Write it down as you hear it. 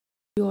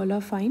You all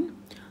are fine.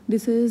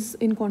 This is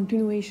in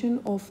continuation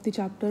of the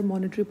chapter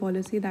monetary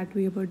policy that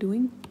we were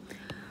doing.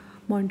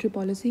 Monetary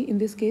policy, in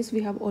this case,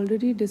 we have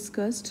already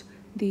discussed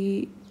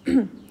the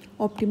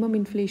optimum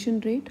inflation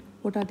rate.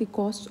 What are the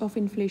costs of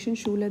inflation?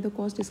 shoe leather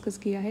cost discuss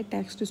किया है,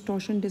 tax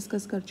distortion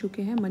discuss कर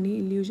चुके हैं, money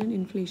illusion,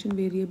 inflation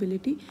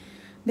variability.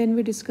 Then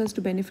we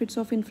discussed benefits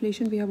of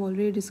inflation. We have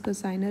already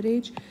discussed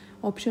signage,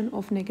 option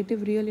of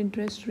negative real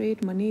interest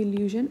rate, money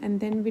illusion, and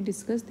then we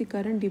discussed the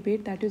current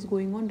debate that is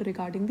going on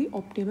regarding the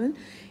optimal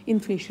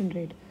inflation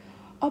rate.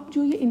 अब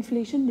जो ये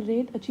inflation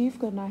rate achieve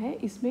करना है,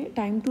 इसमें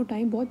time to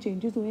time बहुत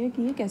changes हुए हैं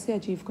कि ये कैसे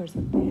अचीव कर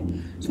सकते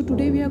हैं. So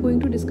today we are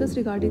going to discuss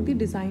regarding the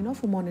design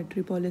of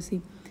monetary policy.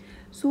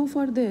 So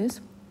for this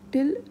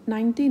till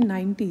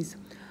 1990s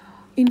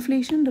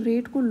inflation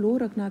rate को लो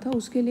रखना था.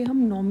 उसके लिए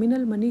हम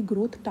nominal money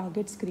growth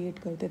targets create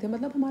करते थे.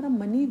 मतलब हमारा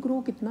मनी ग्रो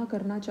कितना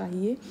करना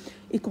चाहिए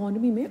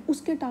इकोनॉमी में,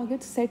 उसके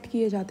टारगेट्स सेट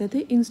किए जाते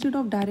थे instead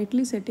of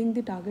directly setting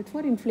the target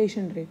for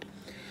inflation rate.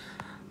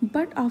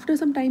 But after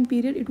some time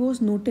period it was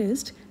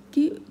noticed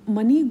कि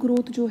मनी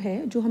ग्रोथ जो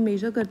है, जो हम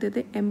मेजर करते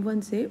थे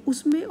M1 से,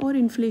 उसमें और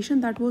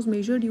inflation that was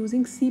measured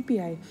using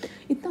CPI,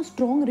 इतना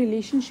स्ट्रॉन्ग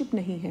रिलेशनशिप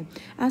नहीं है.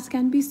 As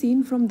can be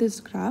seen from this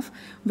graph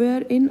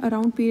where in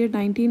around period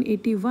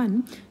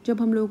 1981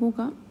 जब हम लोगों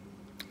का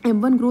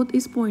M1 ग्रोथ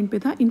इस पॉइंट पे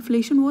था,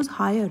 inflation was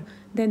higher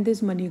than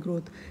this money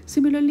growth.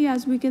 Similarly,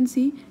 as we can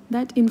see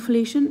that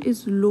inflation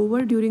is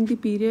lower during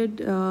the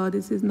period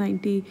this is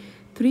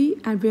 93,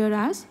 and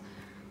whereas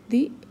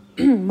the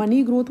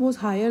money growth was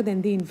higher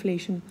than the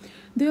inflation.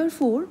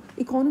 Therefore,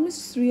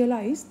 economists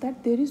realize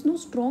that there is no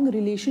strong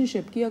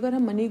relationship कि अगर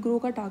हम money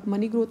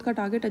growth का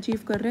target achieve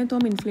कर रहे हैं तो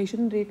हम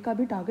inflation rate का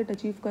भी टारगेट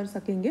अचीव कर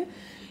सकेंगे.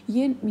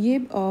 ये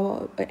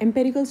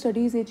एम्पेरिकल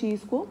स्टडीज़ ये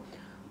चीज़ को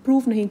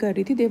प्रूव नहीं कर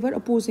रही थी. दे वर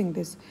opposing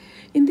this.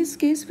 In this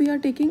case we are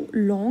taking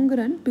long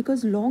run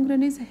because long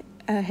run is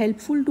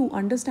helpful to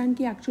understand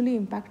कि एक्चुअली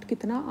इम्पैक्ट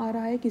कितना आ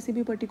रहा है किसी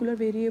भी पर्टिकुलर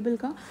वेरिएबल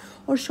का.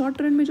 और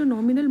शॉर्ट रन में जो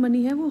नॉमिनल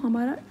मनी है वो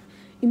हमारा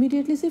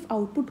इमीडिएटली सिर्फ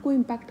आउटपुट को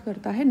इम्पैक्ट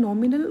करता है.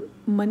 नॉमिनल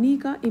मनी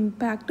का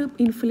इम्पैक्ट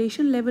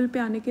इन्फ्लेशन लेवल पे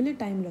आने के लिए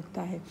टाइम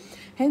लगता है.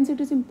 Hence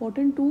it is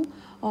important to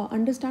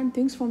understand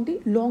things from the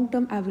long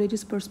term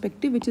averages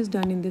perspective which is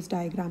done in this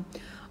diagram.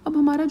 अब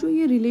हमारा जो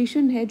ये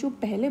रिलेशन है जो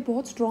पहले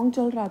बहुत स्ट्रॉन्ग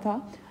चल रहा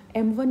था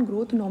M1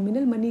 growth,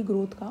 nominal money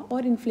growth का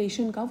और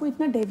इन्फ्लेशन का, वो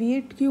इतना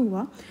डेविएट क्यों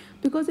हुआ?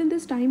 Because in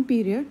this time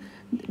period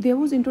there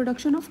was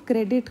introduction of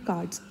credit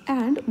cards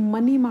and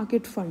money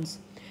market funds,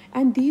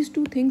 and these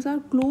two things are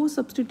close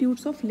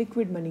substitutes of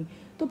liquid money.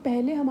 तो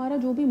पहले हमारा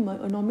जो भी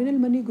नॉमिनल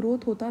मनी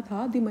ग्रोथ होता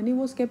था, the money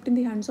was kept in the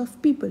hands of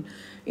people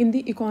in the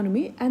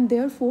economy and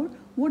therefore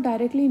वो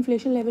directly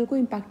inflation level को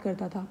impact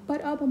करता था. पर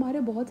अब हमारे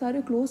बहुत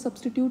सारे close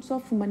substitutes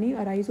of money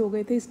arise हो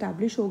गए थे,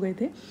 इस्टेब्लिश हो गए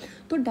थे,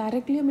 तो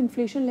डायरेक्टली हम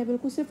इन्फ्लेशन लेवल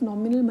को सिर्फ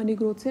नॉमिनल मनी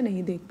ग्रोथ से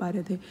नहीं देख पा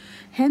रहे थे.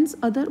 Hence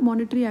other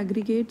monetary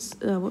aggregates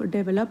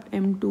developed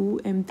M2,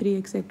 M3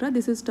 etcetera.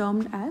 This is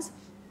termed as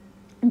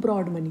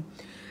broad money.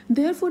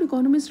 Therefore,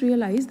 economists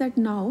realize that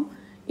now,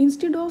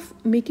 instead of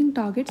making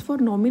targets for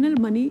nominal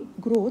money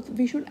growth,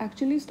 we should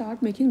actually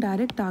start making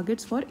direct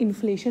targets for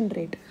inflation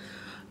rate.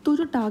 तो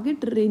जो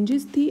target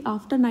ranges थी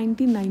after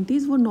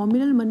 1990s वो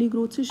nominal money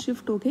growth से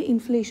shift होकर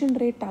inflation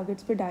rate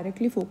targets पे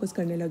directly focus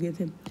करने लगे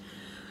थे.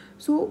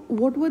 So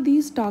what were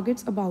these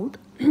targets about?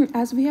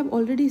 As we have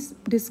already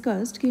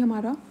discussed कि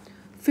हमारा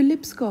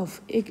फिलिप्स कर्व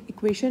एक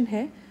इक्वेशन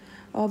है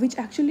which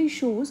actually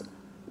shows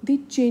the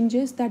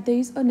changes that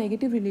there is a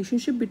negative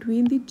relationship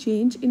between the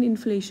change in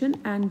inflation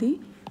and the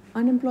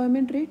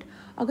unemployment rate.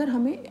 अगर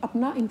हमें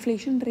अपना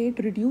inflation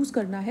rate reduce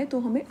करना है तो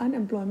हमें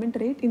अनएम्प्लॉयमेंट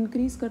रेट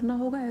इंक्रीज करना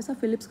होगा, ऐसा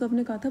फिलिप्स कर्व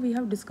ने कहा था. We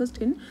have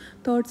discussed in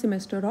third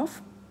semester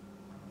of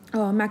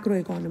macro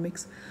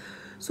economics.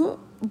 So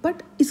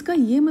but इसका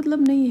ये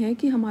मतलब नहीं है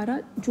कि हमारा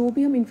जो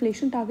भी हम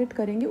इन्फ्लेशन टारगेट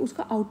करेंगे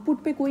उसका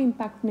आउटपुट पे कोई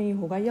इम्पैक्ट नहीं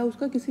होगा या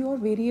उसका किसी और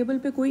वेरिएबल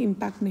पे कोई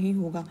इम्पैक्ट नहीं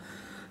होगा.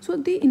 So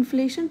the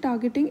inflation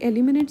targeting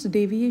eliminates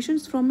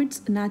deviations from its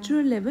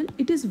natural level.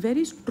 It is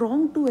very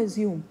strong to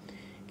assume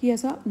कि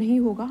ऐसा नहीं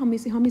होगा. हम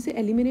इसे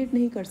एलिमिनेट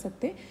नहीं कर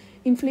सकते.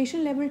 इन्फ्लेशन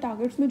लेवल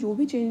टारगेट्स में जो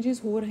भी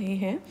चेंजेस हो रहे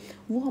हैं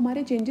वो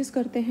हमारे चेंजेस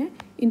करते हैं.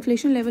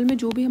 इन्फ्लेशन लेवल में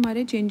जो भी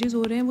हमारे चेंजेस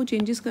हो रहे हैं वो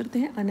चेंजेस करते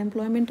हैं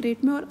अनएम्प्लॉयमेंट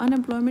रेट में, और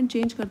अनएम्प्लॉयमेंट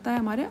चेंज करता है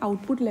हमारे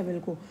आउटपुट लेवल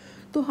को.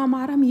 तो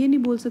हम ये नहीं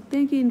बोल सकते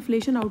हैं कि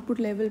इन्फ्लेशन आउटपुट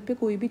लेवल पे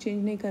कोई भी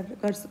चेंज नहीं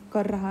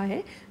कर रहा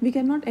है. We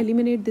can not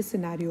eliminate this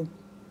scenario.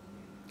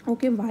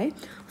 Okay, why?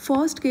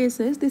 First case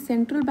is the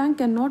central bank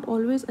cannot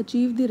always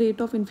achieve the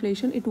rate of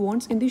inflation it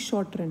wants in the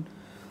short run.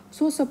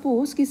 So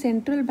suppose कि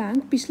central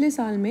bank पिछले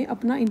साल में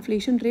अपना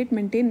inflation rate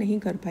maintain नहीं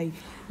कर पाई.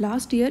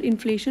 Last year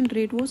inflation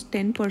rate was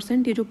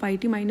 10%. ये जो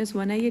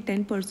πt-1 है ये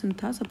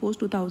 10% था सपोज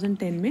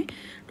 2010 में.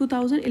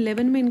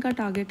 2011 में इनका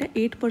टारगेट है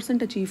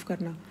 8% अचीव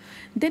करना.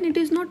 Then it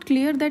is not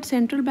clear that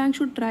central bank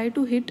should try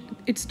to hit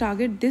it's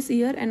target this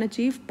year and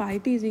achieve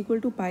πt is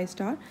equal to pi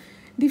star.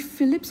 The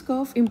Phillips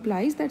curve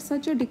implies that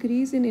such a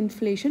decrease in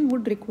inflation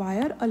would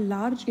require a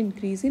large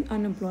increase in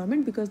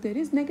unemployment because there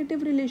is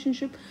negative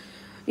relationship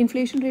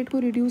inflation rate को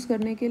reduce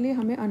करने के लिए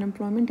हमें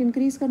unemployment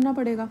increase करना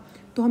पड़ेगा।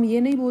 तो हम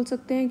ये नहीं बोल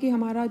सकते हैं कि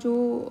हमारा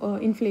जो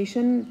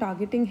इन्फ्लेशन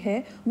टारगेटिंग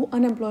है वो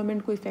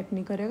अनएम्प्लॉयमेंट को इफेक्ट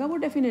नहीं करेगा, वो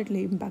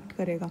डेफिनेटली इम्पैक्ट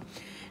करेगा।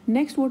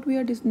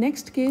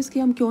 नेक्स्ट केस कि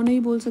हम क्यों नहीं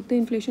बोल सकते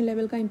इन्फ्लेशन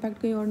लेवल का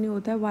इम्पैक्ट कहीं और नहीं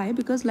होता है। Y?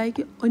 Because like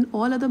in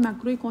all other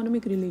macro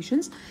economic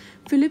relations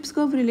Phillips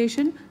curve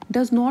relation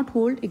does not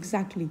hold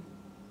exactly.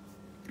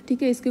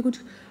 ठीक है, इसके कुछ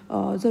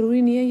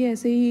ज़रूरी नहीं है ये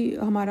ऐसे ही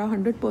हमारा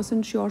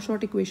 100%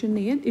 शॉर्ट इक्वेशन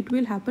नहीं है। It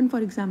will happen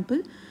for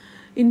example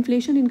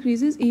inflation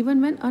increases even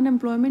when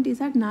unemployment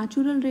is eight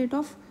natural rate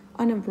of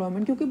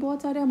unemployment, क्योंकि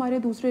बहुत सारे हमारे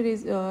दूसरे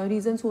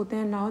रीजन्स होते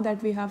हैं। Now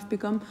that we have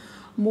become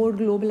more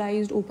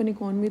globalised open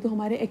economy, तो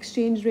हमारे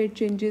exchange rate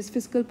changes,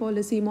 physical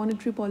policy,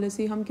 monetary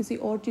policy, हम किसी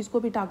और चीज़ को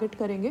भी टारगेट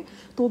करेंगे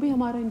तो भी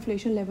हमारा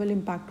इन्फ्लेशन लेवल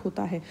इम्पैक्ट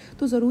होता है।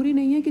 तो ज़रूरी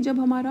नहीं है कि जब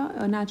हमारा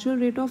नेचुरल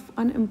रेट ऑफ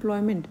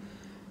अनएम्प्लॉयमेंट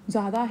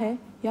ज़्यादा है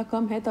या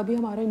कम है तभी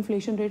हमारा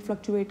इन्फ्लेशन रेट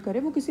फ्लक्चुएट करे,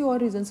 वो किसी और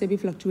रीज़न से भी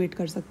फ्लक्चुएट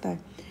कर सकता है।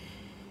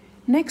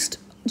 नेक्स्ट,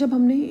 जब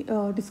हमने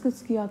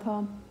डिस्कस किया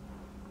था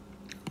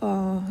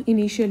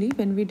initially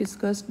when we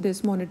discussed this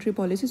monetary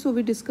policy, so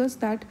we discussed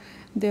that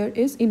there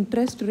is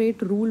interest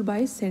rate rule by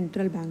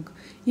central bank.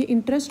 ये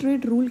interest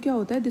rate rule क्या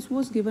होता है? This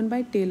was given by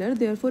Taylor,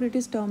 therefore it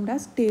is termed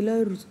as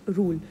Taylor's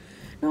rule.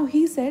 Now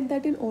he said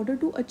that in order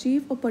to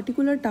achieve a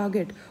particular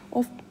target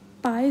of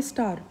pi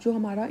star, जो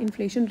हमारा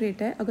inflation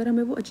rate है, अगर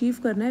हमें वो achieve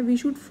करना है, we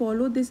should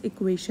follow this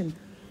equation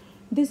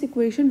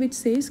which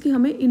says कि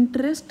हमें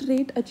interest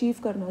rate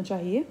achieve करना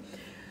चाहिए,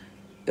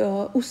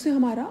 उससे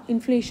हमारा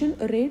इन्फ्लेशन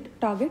रेट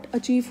टारगेट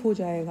अचीव हो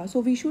जाएगा।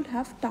 So we should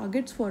have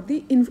targets for the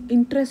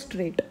interest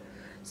rate.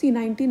 C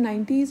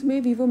 1990s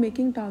में we were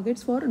making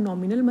targets for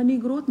nominal money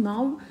growth.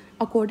 Now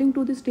according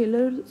to this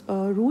Taylor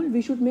rule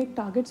we should make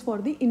targets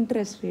for the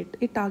interest rate.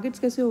 ये targets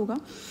कैसे होगा?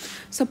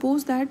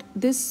 Suppose that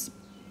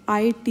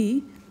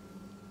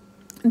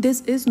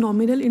this is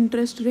nominal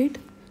interest rate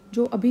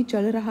जो अभी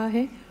चल रहा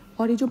है,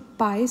 और ये जो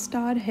पाई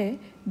स्टार है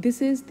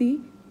this is the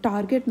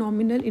target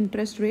nominal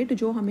interest rate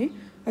जो हमें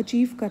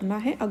अचीव करना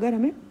है। अगर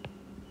हमें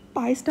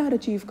पाई स्टार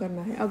अचीव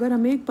करना है, अगर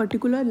हमें एक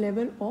particular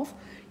level of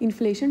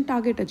inflation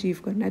target achieve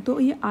करना है, तो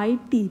ये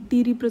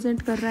टी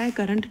रिप्रेजेंट कर रहा है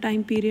करंट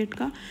टाइम पीरियड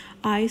का,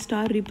 आई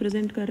स्टार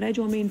रिप्रेजेंट कर रहा है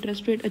जो हमें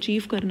इंटरेस्ट रेट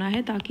अचीव करना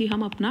है ताकि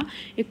हम अपना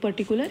एक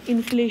पर्टिकुलर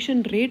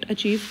इन्फ्लेशन रेट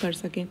अचीव कर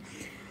सकें।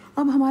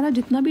 अब हमारा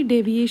जितना भी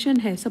डेविएशन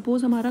है,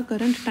 सपोज हमारा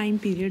करंट टाइम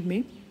पीरियड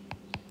में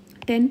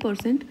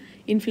 10%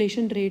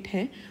 इन्फ्लेशन रेट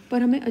है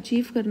पर हमें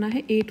अचीव करना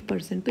है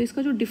 8%, तो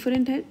इसका जो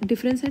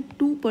डिफरेंस है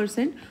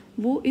 2%,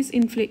 वो इस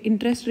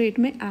इंटरेस्ट रेट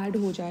में ऐड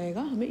हो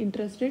जाएगा। हमें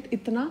इंटरेस्ट रेट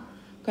इतना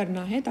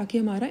करना है ताकि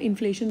हमारा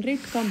इन्फ्लेशन रेट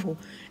कम हो।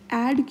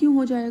 ऐड क्यों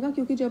हो जाएगा?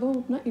 क्योंकि जब हम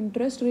अपना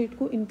इंटरेस्ट रेट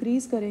को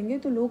इंक्रीज़ करेंगे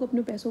तो लोग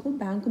अपने पैसों को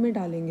बैंक में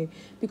डालेंगे,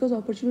 because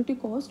opportunity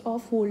cost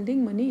of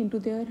holding money into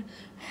their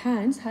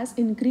hands has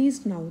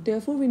increased now,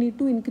 therefore we need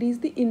to increase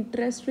the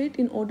interest rate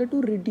in order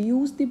to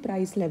reduce the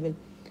price level.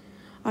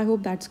 I hope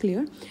that's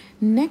clear.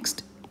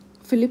 Next,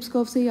 Phillips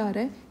curve से ये आ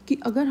रहा है कि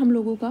अगर हम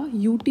लोगों का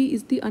UT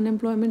is the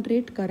unemployment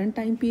rate current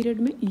time period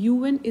में,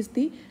 UN is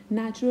the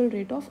natural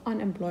rate of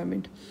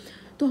unemployment,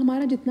 तो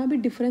हमारा जितना भी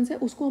डिफरेंस है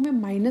उसको हमें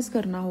माइनस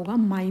करना होगा।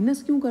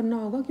 माइनस क्यों करना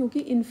होगा? क्योंकि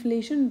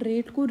इन्फ्लेशन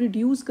रेट को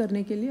रिड्यूस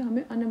करने के लिए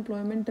हमें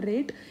अनएम्प्लॉयमेंट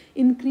रेट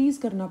इंक्रीज़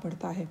करना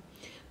पड़ता है।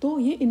 तो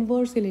ये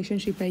इन्वर्स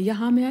रिलेशनशिप है।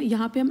 यहाँ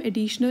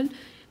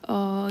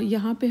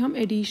पे हम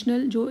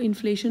एडिशनल जो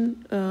इन्फ्लेशन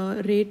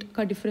रेट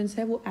का डिफरेंस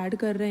है वो ऐड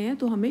कर रहे हैं,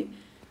 तो हमें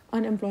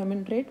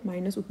अनएम्प्लॉयमेंट रेट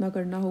माइनस उतना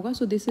करना होगा।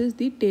 So this is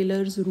the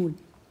tailors rule.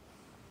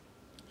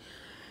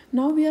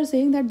 Now we are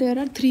saying that there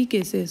are 3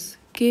 cases.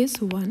 Case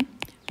 1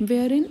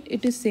 wherein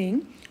it is saying,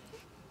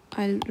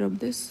 I'll rub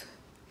this,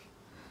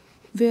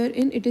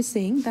 wherein it is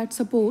saying that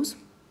suppose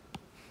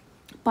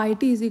pi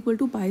t is equal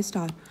to pi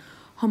star,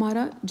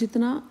 हमारा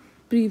जितना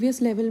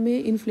previous level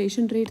में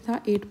inflation rate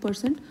था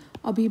 8%,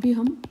 अभी भी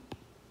हम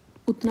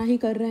उतना ही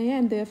कर रहे हैं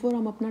एंड देयरफॉर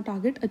हम अपना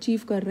टारगेट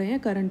अचीव कर रहे हैं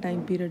करंट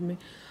टाइम पीरियड में।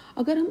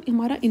 अगर हम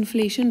हमारा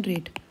इन्फ्लेशन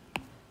रेट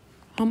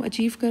हम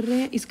अचीव कर रहे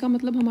हैं, इसका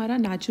मतलब हमारा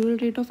नेचुरल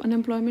रेट ऑफ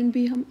अनएम्प्लॉयमेंट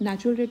भी हम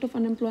नेचुरल रेट ऑफ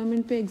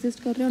अनएम्प्लॉयमेंट पे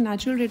एग्जिस्ट कर रहे हैं, और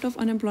नेचुरल रेट ऑफ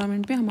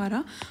अनएम्प्लॉयमेंट पे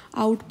हमारा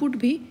आउटपुट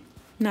भी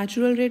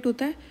नेचुरल रेट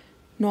होता है,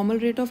 नॉर्मल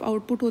रेट ऑफ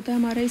आउटपुट होता है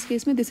हमारा इस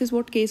केस में। This is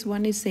what case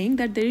 1 is saying,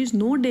 that there is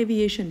no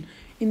deviation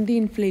in the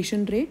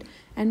inflation rate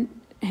and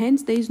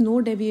hence there is no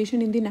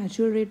deviation in the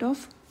natural rate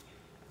of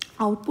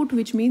output,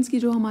 which means कि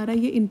जो हमारा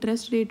ये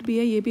interest rate भी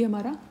है ये भी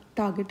हमारा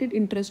targeted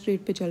interest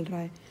rate पे चल रहा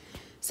है।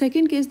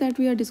 Second case that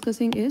we are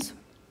discussing is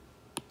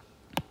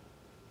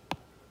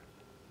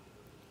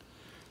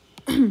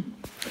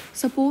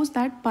suppose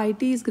that pi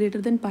T is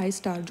greater than pi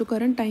star, जो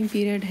करंट टाइम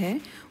पीरियड है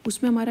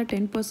उसमें हमारा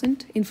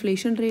 10%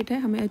 इन्फ्लेशन रेट है,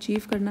 हमें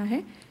अचीव करना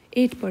है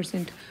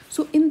 8%।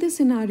 सो in this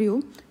scenario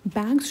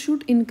banks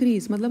should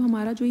increase, मतलब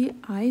हमारा जो ये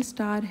आई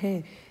स्टार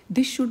है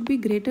this should be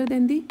greater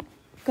than the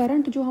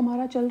current जो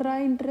हमारा चल रहा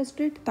है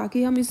इंटरेस्ट रेट,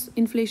 ताकि हम इस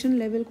इन्फ्लेशन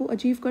लेवल को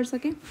अचीव कर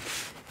सकें।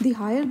 The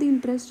higher the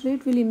interest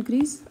rate will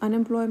increase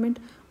unemployment,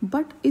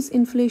 but इस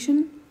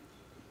इन्फ्लेशन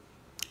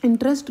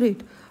इंटरेस्ट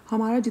रेट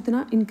हमारा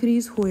जितना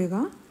इंक्रीज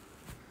होएगा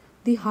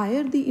the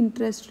higher the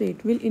interest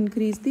rate will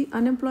increase the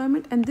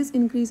unemployment, and this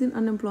increase in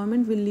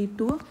unemployment will lead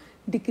to a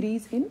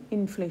decrease in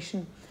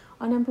inflation.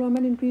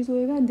 Unemployment increase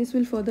होएगा and this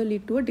will further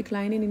lead to a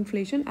decline in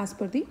inflation as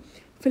per the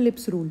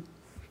Phillips rule.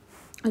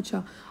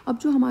 अच्छा, अब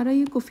जो हमारा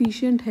ये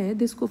coefficient है,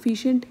 this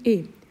coefficient A,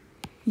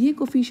 ये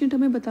coefficient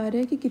हमें बता रहा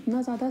है कि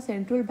कितना ज़्यादा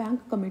सेंट्रल बैंक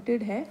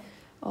कमिटेड है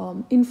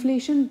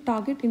इन्फ्लेशन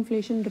टारगेट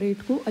इन्फ्लेशन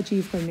रेट को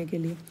अचीव करने के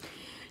लिए.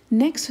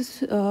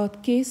 Next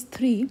case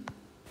 3,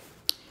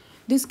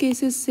 this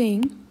case is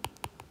saying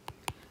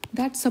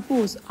that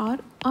suppose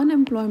are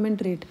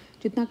unemployment rate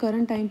जितना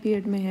करंट टाइम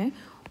पीरियड में है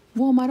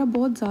वो हमारा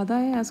बहुत ज़्यादा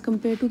है as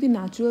compare to the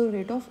natural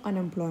rate of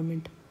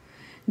unemployment.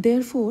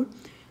 Therefore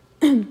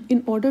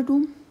in order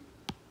to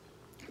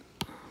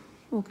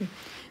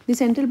the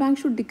central bank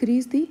should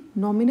decrease the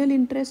nominal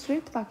interest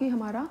rate ताकि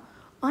हमारा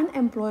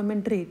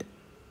अनएम्प्लॉयमेंट रेट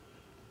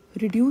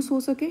रिड्यूस हो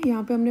सके.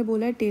 यहाँ पे हमने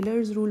बोला है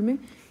टेलर्स रूल में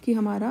कि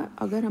हमारा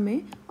अगर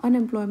हमें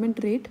अनएम्प्लॉयमेंट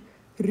रेट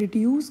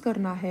रिड्यूस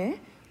करना है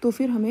तो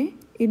फिर हमें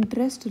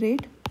इंटरेस्ट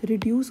रेट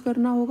रिड्यूस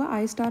करना होगा.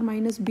 आई स्टार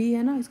माइनस बी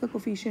है ना इसका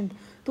कोफिशिएंट,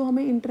 तो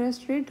हमें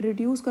इंटरेस्ट रेट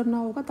रिड्यूस करना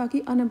होगा ताकि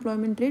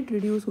अनएम्प्लॉयमेंट रेट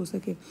रिड्यूस हो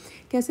सके.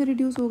 कैसे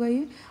रिड्यूस होगा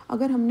ये?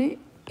 अगर हमने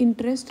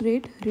इंटरेस्ट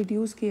रेट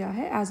रिड्यूस किया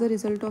है as a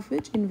result of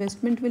which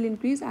investment will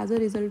increase, as a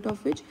result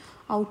of which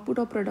output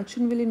of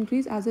production will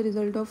increase, as a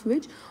result of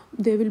which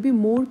there will be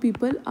more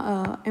people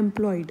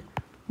employed.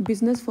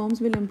 Business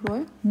firms will employ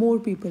more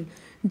people.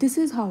 This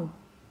is how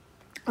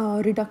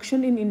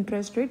reduction in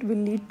interest rate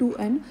will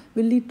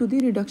lead to the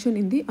reduction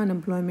in the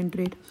unemployment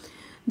rate.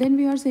 Then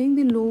we are saying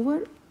the lower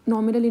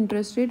nominal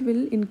interest rate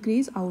will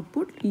increase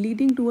output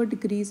leading to a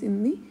decrease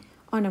in the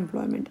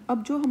unemployment.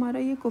 अब जो हमारा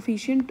ये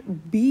coefficient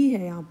B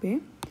है यहाँ पे,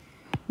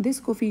 this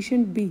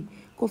coefficient B,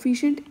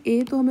 coefficient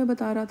A तो हमें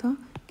बता रहा था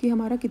कि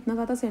हमारा कितना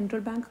ज़्यादा सेंट्रल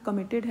बैंक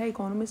कमिटेड है,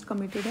 इकोनॉमिस्ट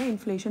कमिटेड है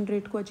इन्फ्लेशन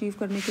रेट को अचीव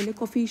करने के लिए.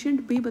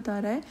 कोफिशिएंट B बता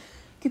रहा है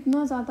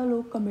कितना ज़्यादा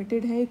लोग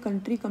कमिटेड है,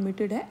 कंट्री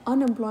कमिटेड है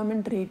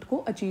अनएम्प्लॉयमेंट रेट को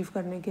अचीव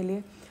करने के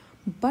लिए.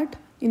 बट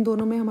इन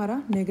दोनों में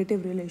हमारा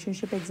नेगेटिव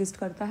रिलेशनशिप एग्जिस्ट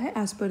करता है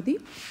as per the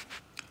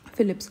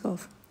Phillips curve.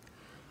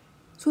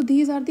 So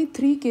these are the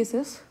 3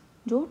 cases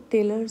जो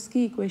टेलर्स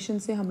की इक्वेशन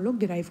से हम लोग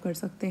डिराइव कर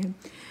सकते हैं.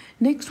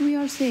 नेक्स्ट वी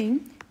आर सेइंग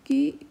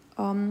कि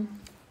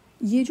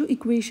ये जो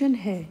इक्वेशन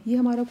है ये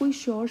हमारा कोई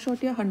श्योर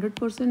शॉट या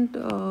 100%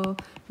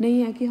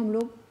 नहीं है कि हम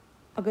लोग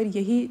अगर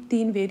यही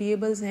 3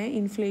 वेरिएबल्स हैं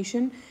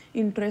inflation,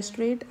 interest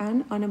rate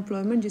and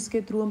unemployment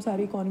जिसके थ्रू हम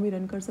सारी इकोनॉमी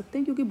रन कर सकते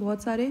हैं, क्योंकि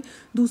बहुत सारे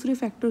दूसरे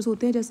फैक्टर्स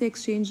होते हैं जैसे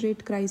एक्सचेंज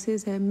रेट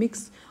क्राइसिस है,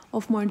 mix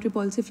of monetary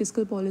policy,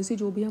 fiscal policy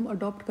जो भी हम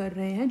अडॉप्ट कर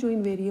रहे हैं जो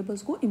इन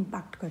वेरिएबल्स को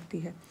इम्पैक्ट करती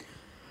है.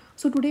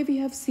 So today we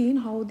have seen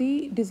how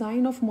the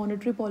design of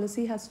monetary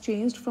policy has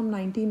changed from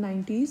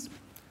 1990s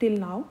till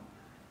now.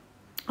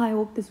 I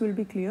hope this will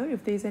be clear.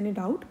 If there is any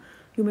doubt,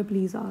 you may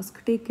please ask.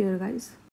 Take care, guys.